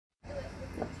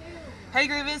Hey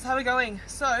Groovers, how are we going?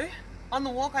 So, on the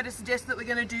walk I just suggested that we're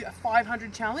going to do a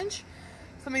 500 challenge.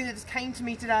 Something that just came to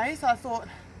me today, so I thought,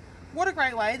 what a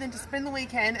great way than to spend the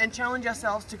weekend and challenge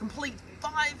ourselves to complete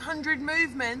 500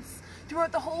 movements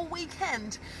throughout the whole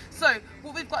weekend. So,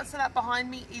 what we've got set up behind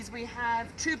me is we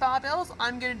have 2 barbells.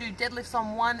 I'm going to do deadlifts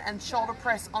on one and shoulder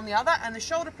press on the other, and the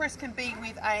shoulder press can be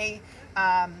with a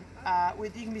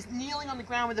you can be kneeling on the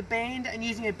ground with a band and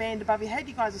using a band above your head.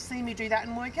 You guys have seen me do that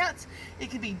in workouts.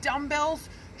 It can be dumbbells,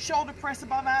 shoulder press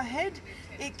above our head.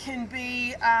 It can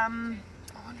be, I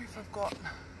wonder if I've got,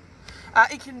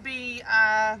 it can be,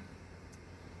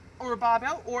 or a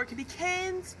barbell, or it can be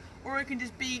cans, or it can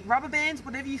just be rubber bands,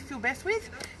 whatever you feel best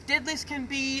with. Deadlifts can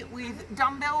be with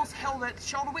dumbbells held at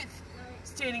shoulder width,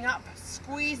 standing up,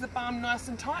 squeeze the bum nice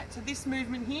and tight. So this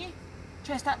movement here,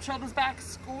 chest up, shoulders back,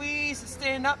 squeeze,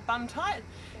 stand up, bum tight.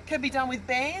 Can be done with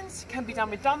bands, can be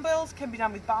done with dumbbells, can be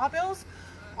done with barbells.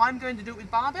 I'm going to do it with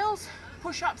barbells.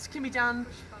 Push-ups can be done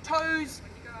toes,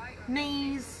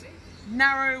 knees,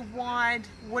 narrow, wide,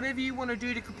 whatever you want to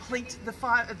do to complete the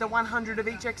 100 of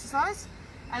each exercise.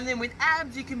 And then with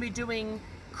abs, you can be doing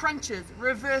crunches,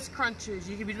 reverse crunches.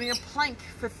 You can be doing a plank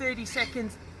for 30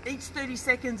 seconds. Each 30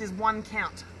 seconds is 1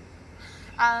 count.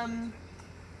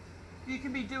 You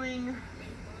can be doing,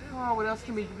 what else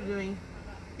can we be doing?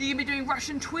 You can be doing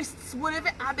Russian twists, whatever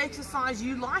ab exercise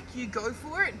you like, you go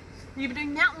for it. You can be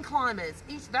doing mountain climbers.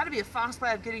 That'll be a fast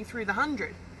way of getting through the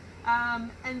 100.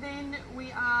 And then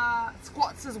we are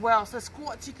squats as well. So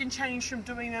squats, you can change from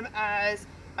doing them as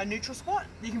a neutral squat.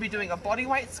 You can be doing a body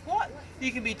weight squat.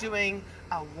 You can be doing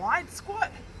a wide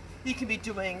squat. You can be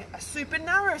doing a super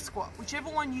narrow squat, whichever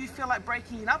one you feel like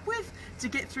breaking it up with to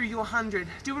get through your 100.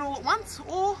 Do it all at once,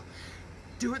 or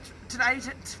do it today.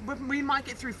 We might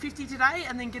get through 50 today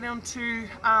and then get on to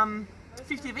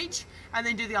 50 of each and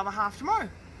then do the other half tomorrow.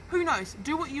 Who knows?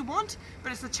 Do what you want,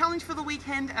 but it's a challenge for the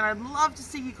weekend and I'd love to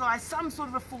see you guys some sort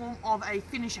of a form of a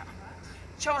finisher.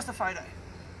 Show us a photo.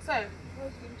 So,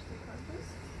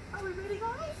 are we ready,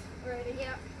 guys? Ready.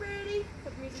 Yep. Ready?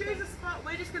 Choose a spot.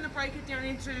 We're just going to break it down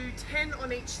into 10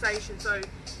 on each station. So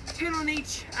 10 on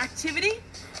each activity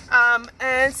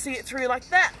and see it through like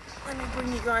that. Let me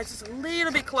bring you guys just a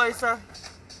little bit closer.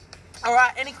 All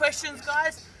right, any questions,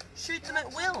 guys? Shoot them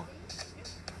at will.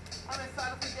 I'm going to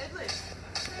start off with deadlift.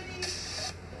 Ready?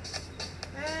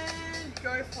 And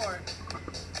go for it.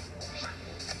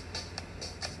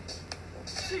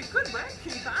 2, good work,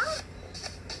 Cooper.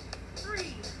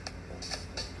 3,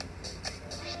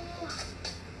 4,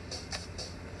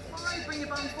 5, bring your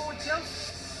bum forward, jump,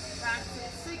 back to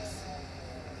 6,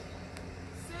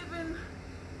 7.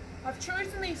 I've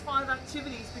chosen these 5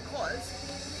 activities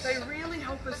because they really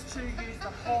help us to use the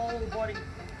whole body.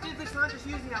 Deadlifts aren't just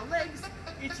using our legs,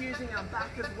 it's using our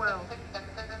back as well.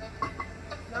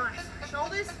 Nice.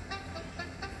 Shoulders.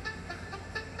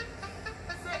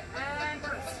 Set and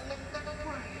press.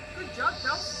 1. Good job,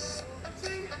 jump.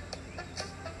 2.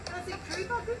 That's it,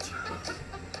 Cooper, good job.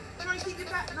 Try and keep your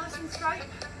back nice and straight.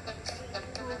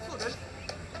 All footed.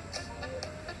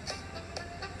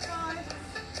 5,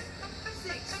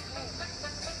 6,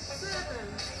 7,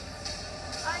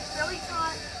 8, belly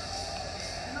tight.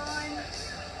 9,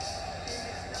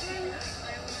 10.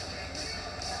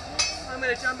 I'm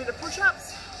going to jump into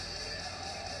push-ups.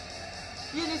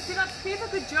 You do sit-ups, Cooper,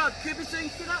 good job. Cooper's doing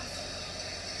sit-ups.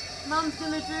 Mum's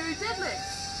going to do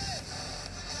deadlifts.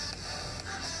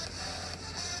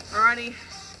 Alrighty,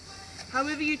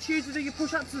 however you choose to do your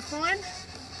push-ups is fine.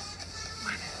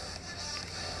 1,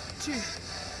 2,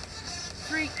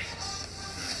 3,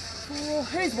 4,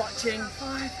 who's watching?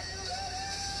 5,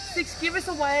 6, give us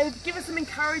a wave, give us some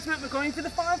encouragement, we're going for the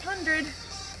 500.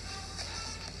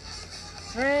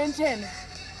 And 10.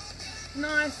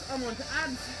 Nice, I'm on to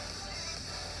abs.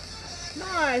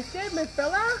 Nice, deadlift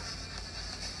fella.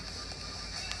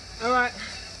 Alright,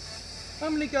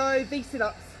 I'm going to go V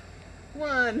sit-ups.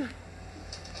 1,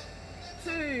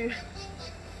 2,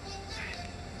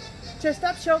 chest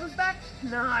up, shoulders back.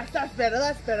 Nice, that's better,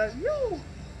 that's better. Yoo.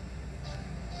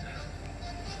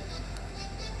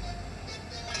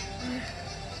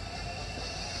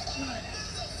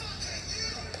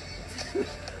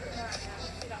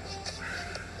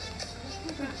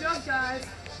 Good job, guys.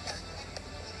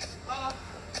 Oh,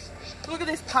 look at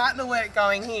this partner work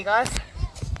going here, guys.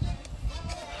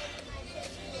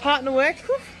 Partner work.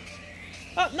 Whew.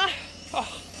 Oh, no.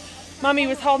 Oh, Mummy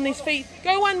was holding his feet.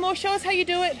 Go one more. Show us how you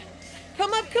do it.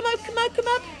 Come up, come up, come up, come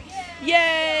up.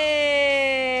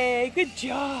 Yay. Good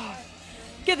job.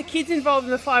 Get the kids involved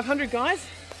in the 500, guys.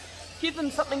 Give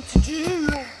them something to do.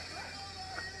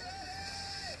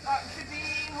 Alright, should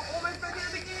be almost ready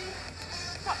to begin.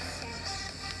 What?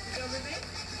 You go with me?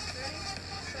 Ready?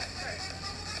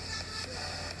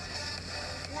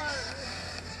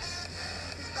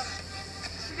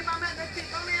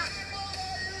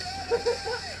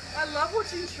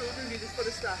 watching children do this sort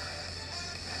of stuff.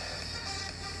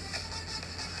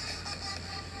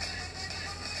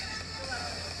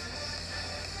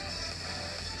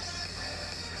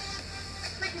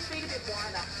 Make your feet a bit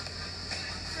wider.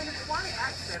 And if one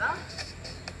acts better,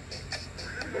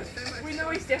 we know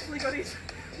he's definitely got his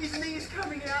knees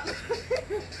coming out.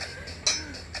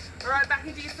 Alright, back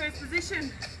into your first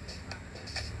position.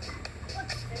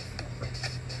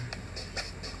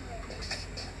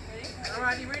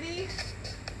 Alrighty, ready?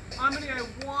 I'm going to go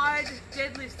wide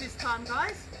deadlifts this time,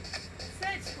 guys.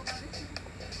 Set.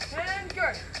 And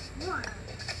go. 1.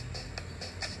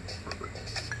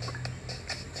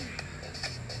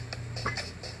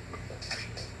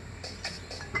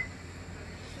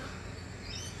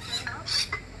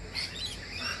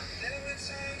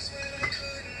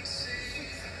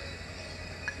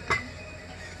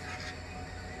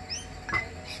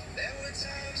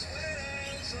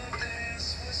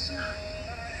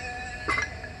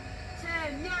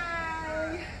 10,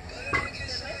 yay!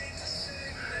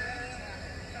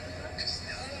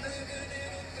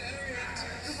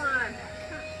 Come on.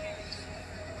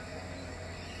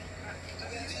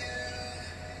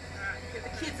 Get the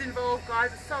kids involved,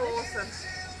 guys. It's so awesome.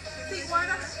 Feet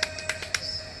wider.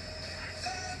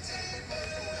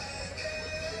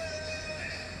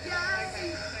 Yay!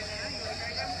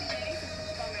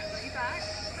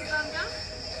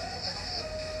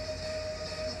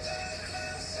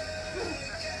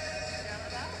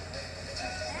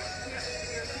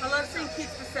 I love seeing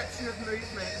kids' perception of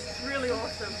movement. It's really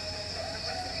awesome.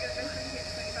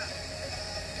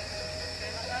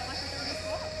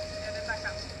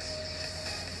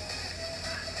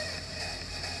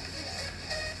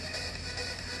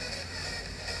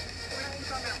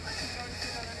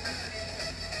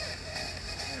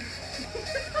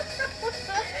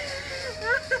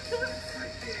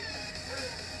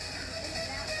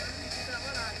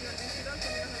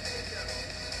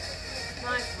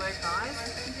 Nice work, guys.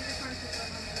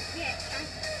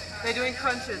 They're doing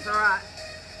crunches, alright.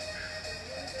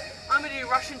 I'm going to do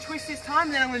Russian twist this time,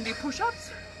 and then I'm going to do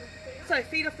push-ups. So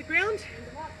feet off the ground,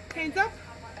 hands up.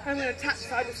 I'm going to tap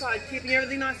side to side, keeping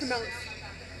everything nice and balanced.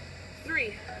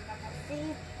 3,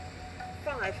 4,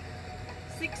 5,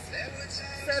 6,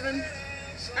 7,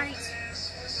 8,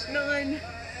 9,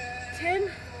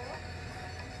 10.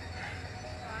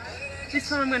 This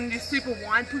time I'm going to do super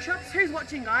wide push-ups. Who's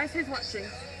watching, guys? Who's watching?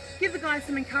 Give the guys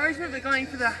some encouragement. We're going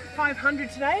for the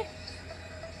 500 today.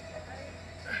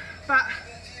 But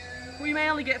we may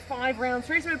only get 5 rounds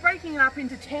through, so we're breaking it up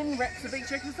into 10 reps of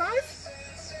each exercise.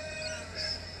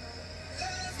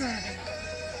 7,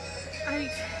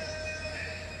 8,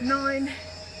 9,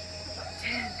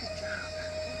 10. Good job.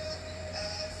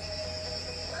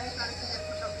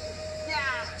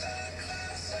 Yeah.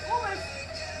 Almost.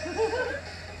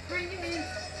 Bring your hands.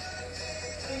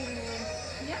 Bring your hands.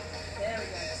 Yep. There we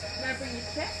go. Now bring your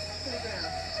chest to the ground.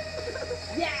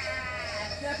 Yeah.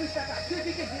 Now push back up. Good,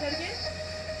 good, good. Do that again.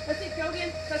 That's it. Go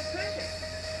again. That's perfect.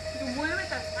 You can worm it.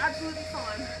 That's absolutely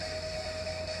fine.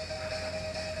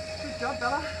 Good job,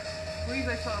 Bella. Squeeze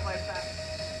those shoulder blades back.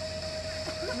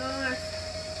 Nice.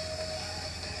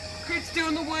 Crit's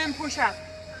doing the worm push-up.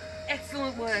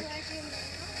 Excellent work.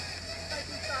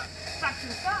 Back to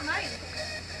the start, mate.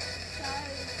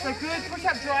 So good.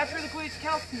 Push-up, drive through the glutes,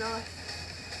 calves. Nice.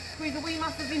 Squeeze the wee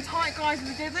muscles in tight, guys,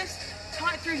 with the deadlift.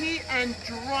 Tight through here and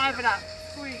drive it up.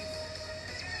 Squeeze.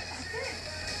 That's it.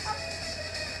 Up.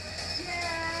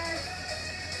 Yes.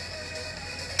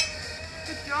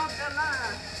 Good job, Bella.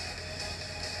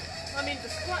 I'm into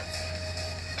squats.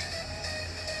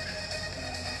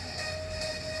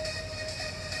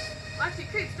 Actually,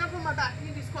 Chris, jump on my back. You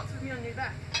can do squats with me on your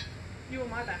back. You on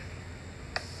my back.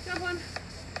 Jump on.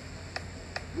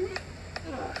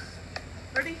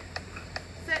 Ready?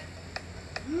 Set.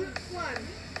 1,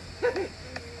 2,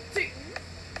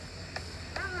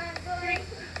 3.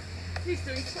 He's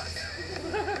doing squats.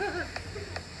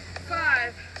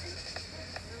 5,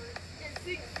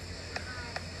 6,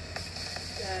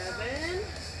 7.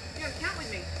 You gotta count with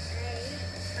me.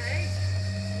 8.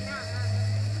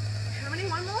 How many?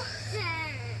 One more?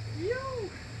 Yo.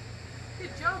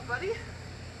 Good job, buddy.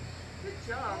 Good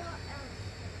job.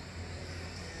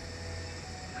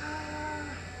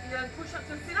 You done push-ups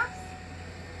and sit-ups?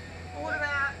 Or what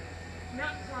about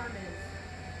mountain climbers?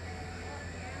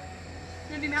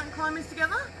 You want to do mountain climbers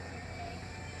together?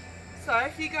 So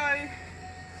if you go,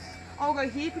 I'll go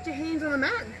here, put your hands on the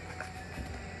mat.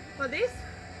 Like this.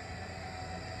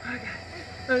 Okay.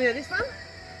 I'm going to go this one,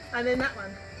 and then that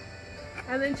one.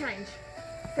 And then change.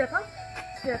 Step up,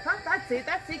 step up. That's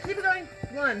it, keep it going.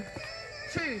 1,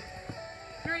 2,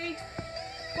 3,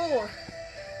 4,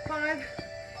 5,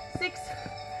 6,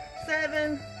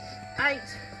 7, 8,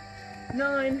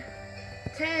 9,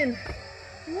 10.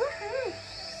 Woohoo!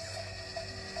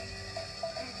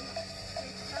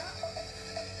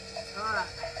 Alright.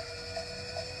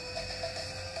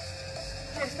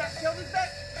 Chest up, shoulders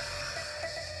back.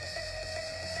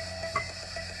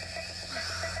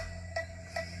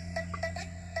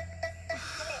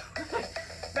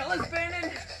 Bella's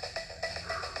burning.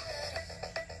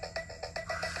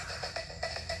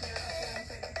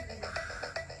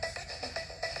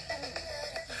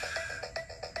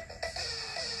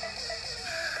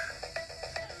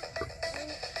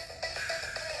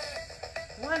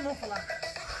 One more for luck.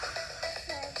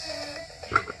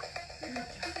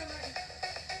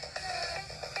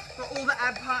 Got all the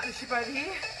ab partnership over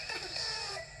here.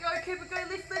 Go Cooper, go,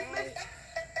 lift, lift, lift.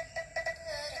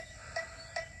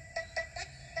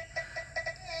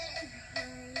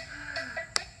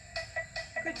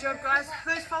 Good job guys.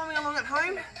 Those following along at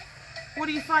home, what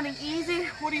are you finding easy?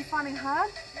 What are you finding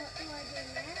hard?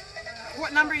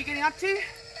 What number are you getting up to?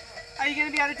 Are you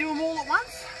going to be able to do them all at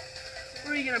once?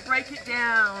 Or are you going to break it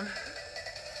down?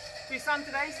 Do some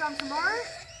today, some tomorrow?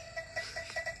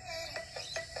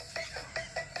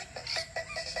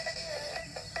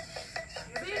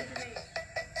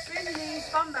 Bend your knees,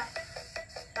 bum back.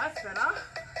 That's better.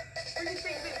 Bring your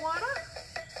feet a bit wider.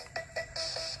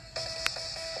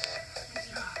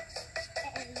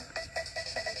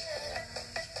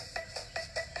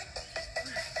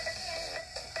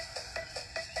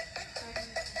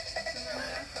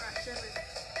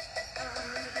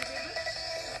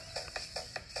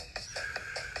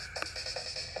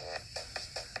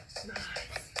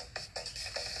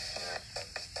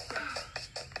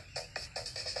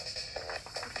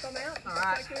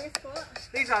 Alright,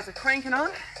 these guys are cranking on.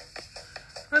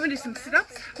 I'm going to do some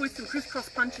sit-ups with some crisscross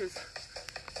punches.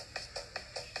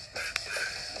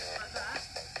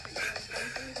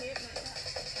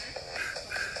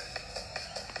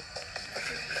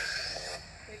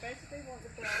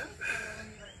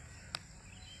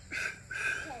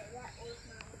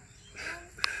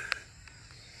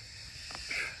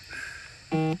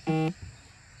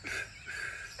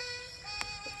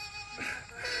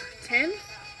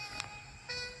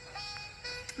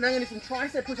 Now I'm going to do some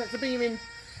tricep push-ups. So bring them in,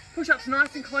 push-ups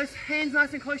nice and close, hands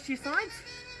nice and close to your sides.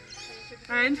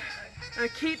 And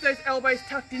keep those elbows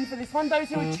tucked in for this one. Those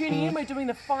who are tuning in, we're doing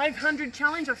the 500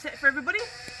 challenge I've set for everybody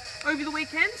over the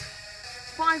weekend.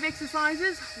 5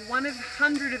 exercises,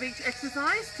 100 of each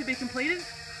exercise to be completed.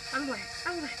 Out of the way,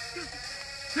 out of the way.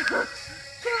 Get out of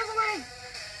the way.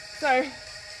 So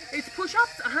it's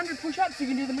push-ups, 100 push-ups. You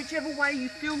can do them whichever way you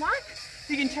feel like.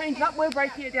 You can change it up. We're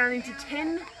breaking it down into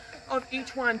 10 of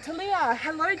each one. Talia,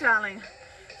 hello darling.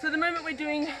 So at the moment we're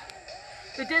doing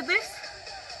the deadlifts,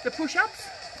 the push-ups,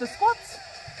 the squats,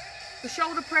 the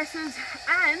shoulder presses,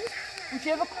 and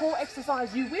whichever core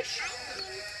exercise you wish.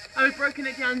 I've broken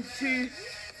it down to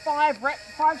 5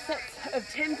 sets of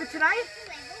 10 for today,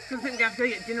 because I think we're going to have to go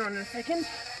get dinner on in a second.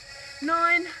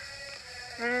 9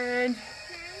 and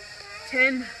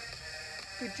 10.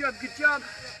 Good job, good job.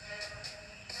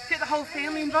 Get the whole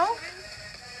family involved.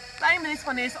 The aim of this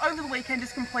one is, over the weekend,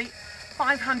 just complete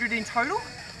 500 in total,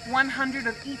 100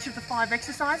 of each of the 5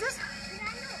 exercises.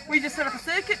 We just set up a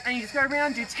circuit and you just go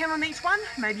around, do 10 on each one.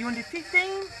 Maybe you want to do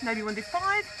 15, maybe you want to do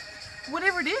 5,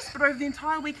 whatever it is, but over the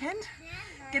entire weekend,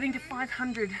 getting to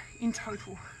 500 in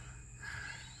total.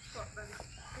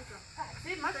 That's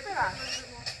it, much better.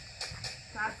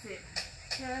 That's it.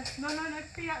 Yeah. No,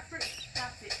 feet out straight.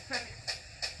 That's it, perfect.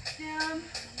 Down,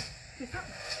 twist up.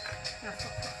 Now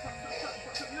stop.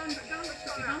 Drop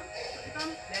your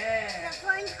bum. There. The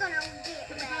phone's gonna get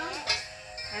wet.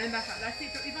 And then back up. That's it.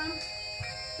 Drop your bum.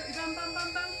 Drop your bum.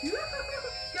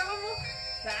 Go one more.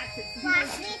 That's it. My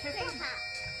feet are hot.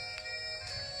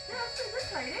 Yeah, that's pretty good,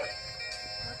 Katie.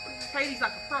 Katie's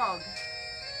like a frog.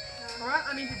 Alright,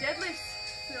 I'm into deadlifts.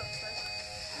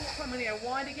 I'm going to go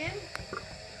wide again.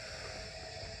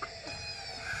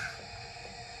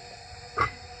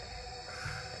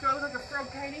 Do I look like a frog,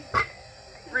 Katie?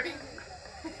 Ready?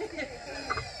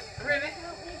 Ready?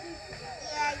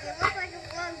 Yeah, you look like a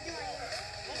frog doing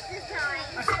exercise.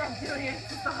 A frog doing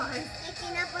exercise.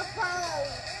 Picking up a pole.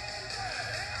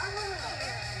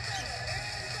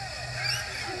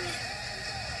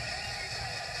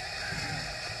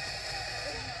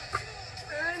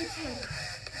 And 10.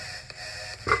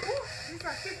 Ooh, these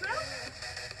are good now.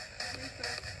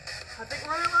 I think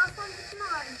we're on our last one for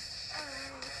tonight.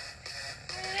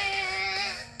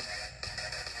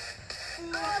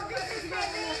 Oh, this is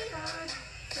heavy. I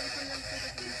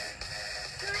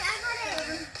got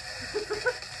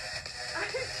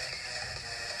it.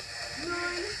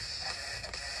 9.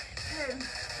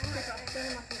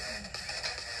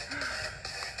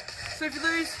 So for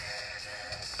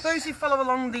those who follow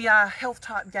along the health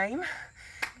type game,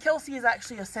 Kelsey is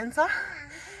actually a sensor,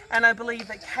 and I believe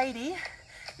that Katie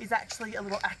is actually a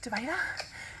little activator,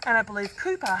 and I believe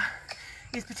Cooper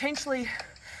is potentially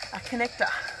a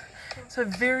connector. So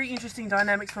very interesting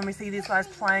dynamics when we see these guys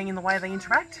playing in the way they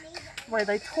interact, the way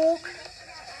they talk,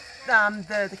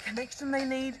 the connection they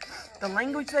need, the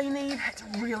language they need. It's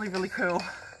really, really cool.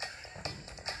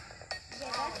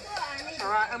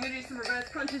 Alright, I'm going to do some reverse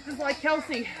crunches just like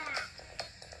Kelsey.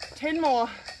 10 more.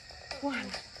 1,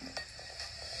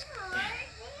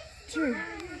 2,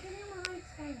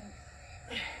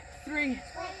 3,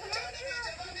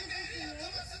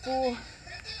 4,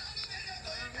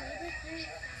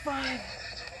 5,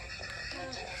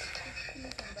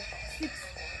 6,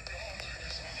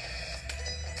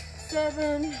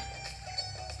 7,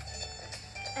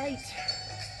 8,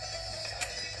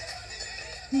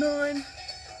 9,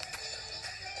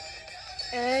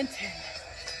 and 10.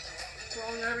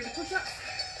 Rolling over to push-ups.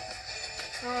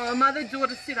 Oh,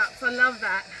 mother-daughter sit-ups. I love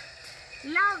that.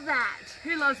 Love that.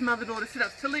 Who loves mother-daughter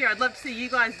sit-ups? Talia, I'd love to see you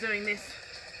guys doing this.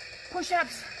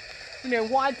 Push-ups. You know,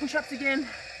 wide push-ups again.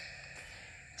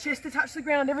 Chest to touch the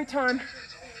ground every time.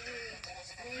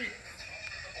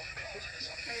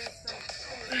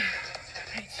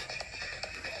 8,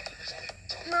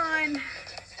 9,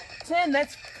 10.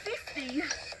 That's 50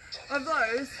 of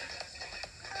those.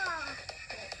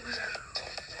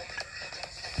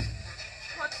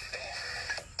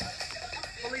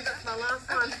 I believe that's my last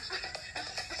one.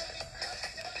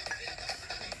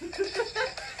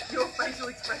 Your facial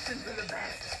expressions are the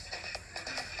best.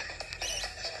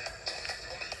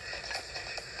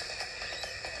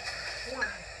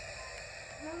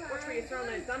 Watch where you're throwing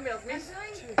those dumbbells, miss. 2,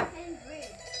 3,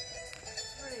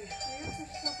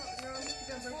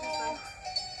 4,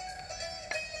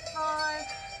 5,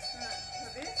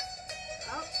 like this.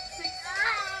 Up, 6.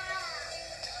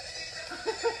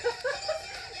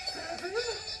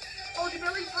 Hold your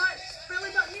belly tight.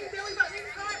 Belly button in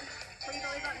tight. Bring your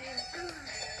belly button in.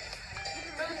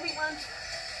 Those big ones.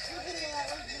 I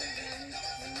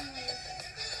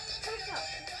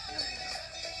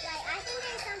think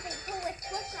there's something cool with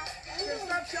push-ups. Just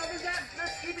stop shoulders out.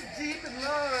 Let's keep it deep and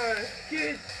low.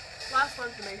 Good. Last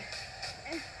one for me.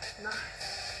 Nice.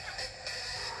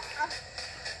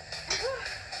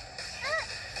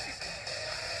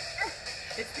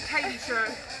 It's the Katie show.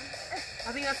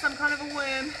 I think that's some kind of a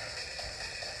worm.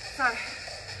 So,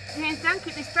 hands down,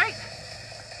 keep this straight.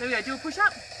 There we go, do a push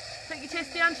up. Take your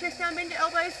chest down, bend your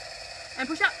elbows, and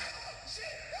push up.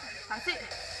 That's it.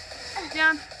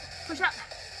 Down, push up,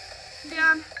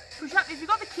 down, push up. If you've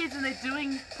got the kids and they're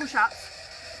doing push-ups,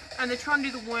 and they're trying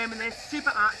to do the worm and they're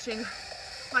super arching,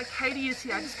 like Katie is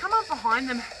here, just come up behind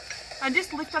them and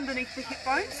just lift underneath the hip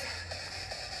bones.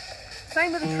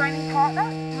 Same with a training partner,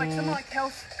 like someone like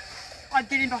Kelsey. I'd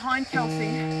get in behind Kelsey,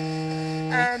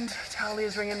 and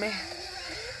Talia's ringing me.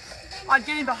 I'd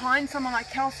get in behind someone like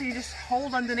Kelsey and just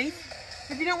hold underneath.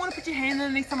 If you don't want to put your hand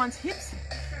underneath someone's hips,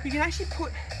 you can actually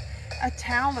put a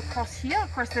towel across here,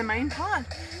 across their main part,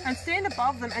 and stand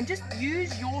above them and just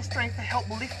use your strength to help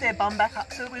lift their bum back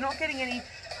up so that we're not getting any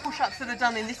push-ups that are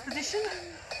done in this position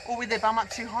or with their bum up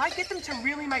too high. Get them to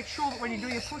really make sure that when you're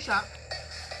doing a push-up,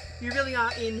 you really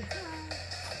are in.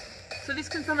 So this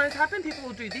can sometimes happen. People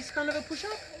will do this kind of a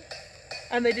push-up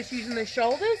and they're just using their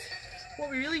shoulders. What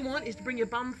we really want is to bring your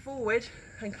bum forward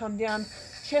and come down,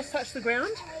 chest touch the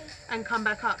ground and come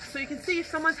back up. So you can see if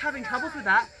someone's having troubles with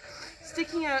that,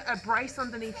 sticking a brace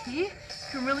underneath here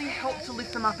can really help to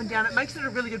lift them up and down. It makes it a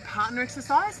really good partner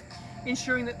exercise,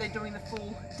 ensuring that they're doing the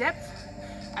full depth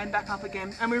and back up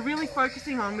again. And we're really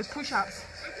focusing on, with push-ups,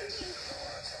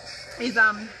 is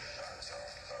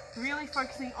really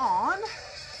focusing on,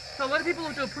 so a lot of people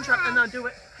will do a push-up and they'll do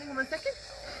it, hang on 1 second,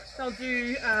 they'll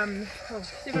do, oh,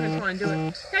 see if I can try and do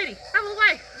it. Katie, out of the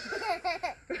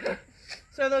way!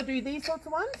 So they'll do these sorts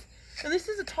of ones, and this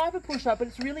is a type of push-up, but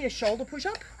it's really a shoulder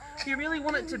push-up. You really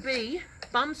want it to be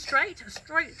bum straight,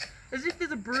 as if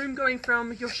there's a broom going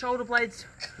from your shoulder blades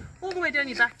all the way down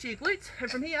your back to your glutes, and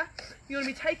from here, you're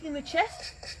going to be taking the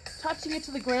chest, touching it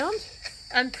to the ground,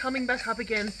 and coming back up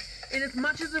again in as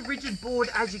much as a rigid board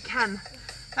as you can.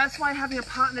 That's why having a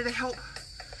partner to help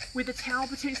with a towel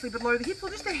potentially below the hips, or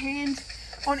just a hand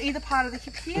on either part of the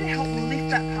hip here to help lift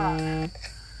that part.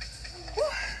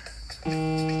 Whew.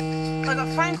 I've got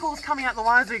phone calls coming out the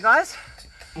wazoo, guys.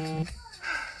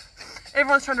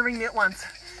 Everyone's trying to ring me at once.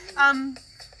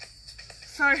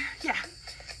 So yeah,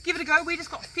 give it a go. We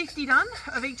just got 50 done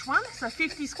of each one. So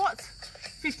 50 squats,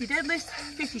 50 deadlifts,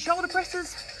 50 shoulder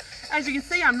presses. As you can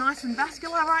see, I'm nice and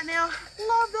vascular right now.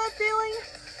 Love that feeling.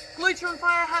 Glutes are on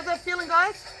fire. How's that feeling,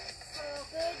 guys?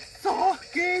 Good. So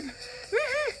good.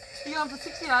 Woohoo! You going for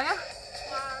 60, are you?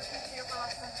 50 for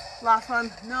last one. Last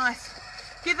one. Nice.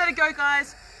 Give that a go,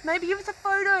 guys. Maybe give us a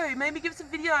photo. Maybe give us a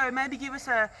video. Maybe give us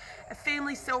a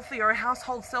family selfie or a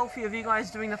household selfie of you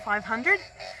guys doing the 500.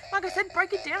 Like I said,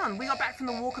 break it down. We got back from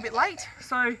the walk a bit late,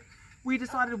 so we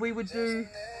decided we would do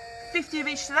 50 of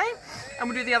each today, and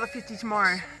we'll do the other 50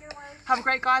 tomorrow. Have a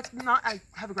great guys night.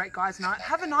 Have a great guys night.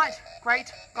 Have a night,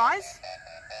 great guys.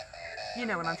 You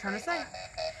know what I'm trying to say.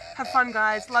 Have fun,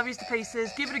 guys. Love yous to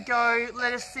pieces. Give it a go.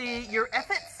 Let us see your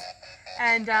efforts,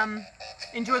 and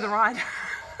enjoy the ride.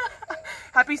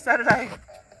 Happy Saturday.